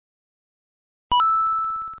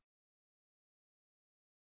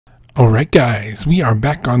Alright guys, we are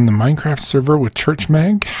back on the Minecraft server with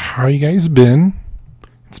ChurchMag. How you guys been?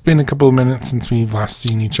 It's been a couple of minutes since we've last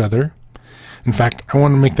seen each other. In fact, I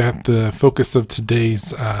want to make that the focus of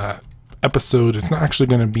today's episode. It's not actually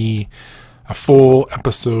going to be a full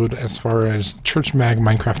episode as far as ChurchMag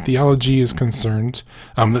Minecraft Theology is concerned.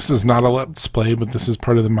 This is not a Let's Play, but this is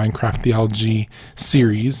part of the Minecraft Theology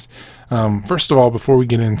series. First of all, before we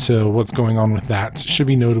get into what's going on with that, it should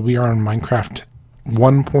be noted we are on Minecraft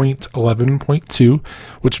 1.11.2,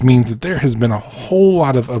 which means that there has been a whole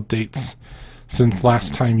lot of updates since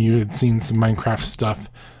last time you had seen some Minecraft stuff.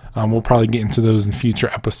 We'll probably get into those in future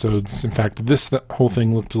episodes. In fact, the whole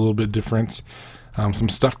thing looked a little bit different. Some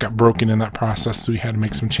stuff got broken in that process, so we had to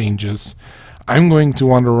make some changes. I'm going to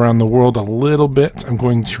wander around the world a little bit. I'm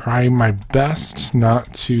going to try my best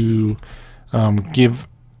not to give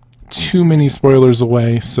too many spoilers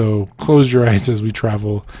away, so close your eyes as we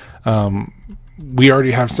travel. We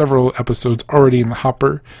already have several episodes already in the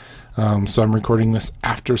hopper, so I'm recording this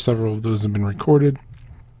after several of those have been recorded.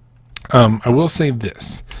 I will say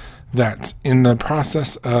this, that in the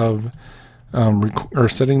process of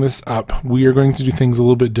setting this up, we are going to do things a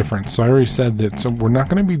little bit different. So I already said that we're not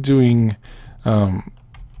going to be doing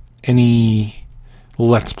any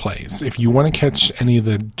Let's Plays. If you want to catch any of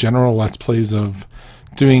the general Let's Plays of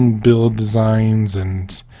doing build designs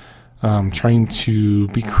and trying to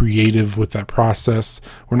be creative with that process,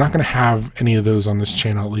 we're not going to have any of those on this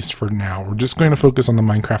channel, at least for now. We're just going to focus on the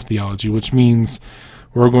Minecraft Theology, which means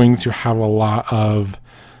we're going to have a lot of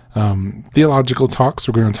theological talks.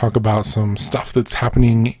 We're going to talk about some stuff that's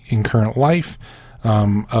happening in current life,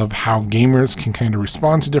 of how gamers can kind of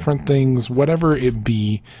respond to different things, whatever it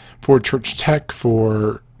be, for church tech,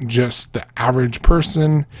 for just the average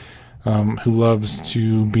person who loves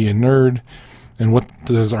to be a nerd. And what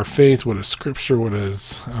does our faith, what does Scripture, what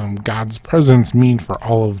does God's presence mean for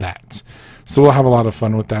all of that? So we'll have a lot of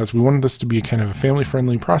fun with that. We wanted this to be kind of a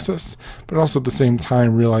family-friendly process, but also at the same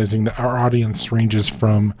time realizing that our audience ranges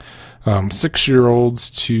from 6-year-olds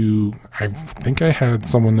to, I think I had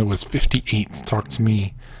someone that was 58 talk to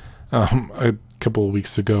me a couple of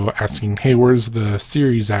weeks ago asking, hey, where's the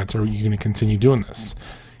series at? Are you going to continue doing this?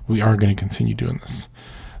 We are going to continue doing this.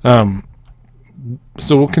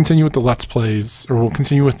 So we'll continue with the Let's Plays, or we'll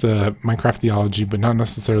continue with the Minecraft Theology, but not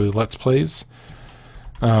necessarily Let's Plays.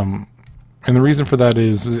 And the reason for that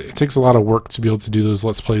is it takes a lot of work to be able to do those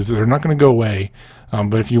Let's Plays. They're not going to go away,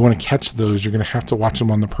 but if you want to catch those, you're going to have to watch them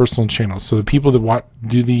on the personal channel. So the people that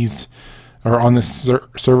do these are on this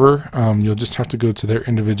server, you'll just have to go to their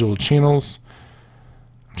individual channels.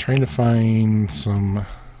 I'm trying to find some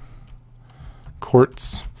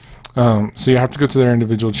quartz. So you have to go to their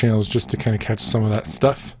individual channels just to kind of catch some of that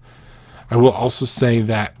stuff. I will also say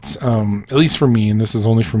that, at least for me, and this is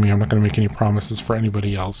only for me, I'm not going to make any promises for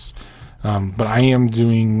anybody else, but I am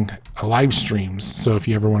doing live streams. So if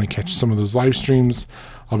you ever want to catch some of those live streams,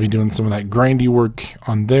 I'll be doing some of that grindy work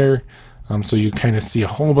on there. So you kind of see a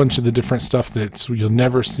whole bunch of the different stuff that you'll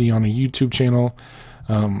never see on a YouTube channel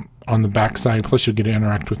on the backside. Plus you'll get to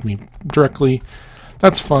interact with me directly.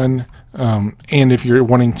 That's fun. And if you're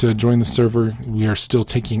wanting to join the server, we are still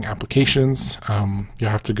taking applications. You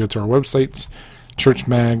have to go to our website,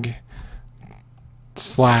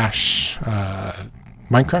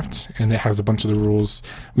 ChurchMag/Minecraft, and it has a bunch of the rules.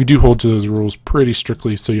 We do hold to those rules pretty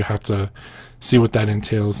strictly, so you have to see what that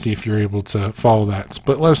entails, see if you're able to follow that.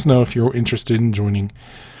 But let us know if you're interested in joining.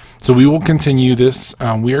 So we will continue this.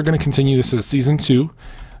 We are going to continue this as Season 2.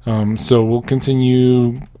 So we'll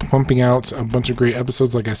continue pumping out a bunch of great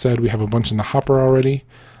episodes. Like I said, we have a bunch in the hopper already.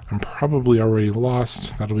 I'm probably already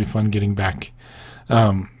lost. That'll be fun getting back.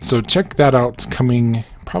 So check that out, coming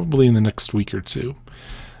probably in the next week or two.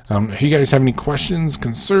 If you guys have any questions,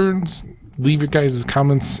 concerns, leave your guys'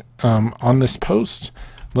 comments on this post.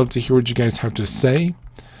 Love to hear what you guys have to say.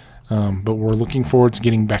 But we're looking forward to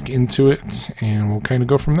getting back into it, and we'll kind of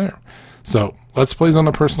go from there. So Let's Plays on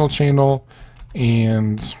the personal channel,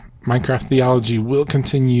 and Minecraft Theology will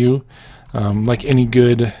continue. Like any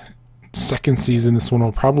good second season, this one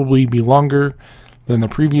will probably be longer than the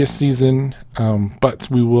previous season, but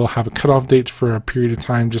we will have a cutoff date for a period of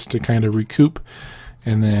time just to kind of recoup,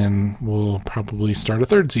 and then we'll probably start a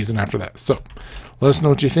third season after that. So let us know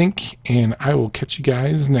what you think, and I will catch you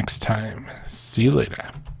guys next time. See you later.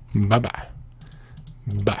 Bye-bye.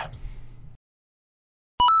 Bye.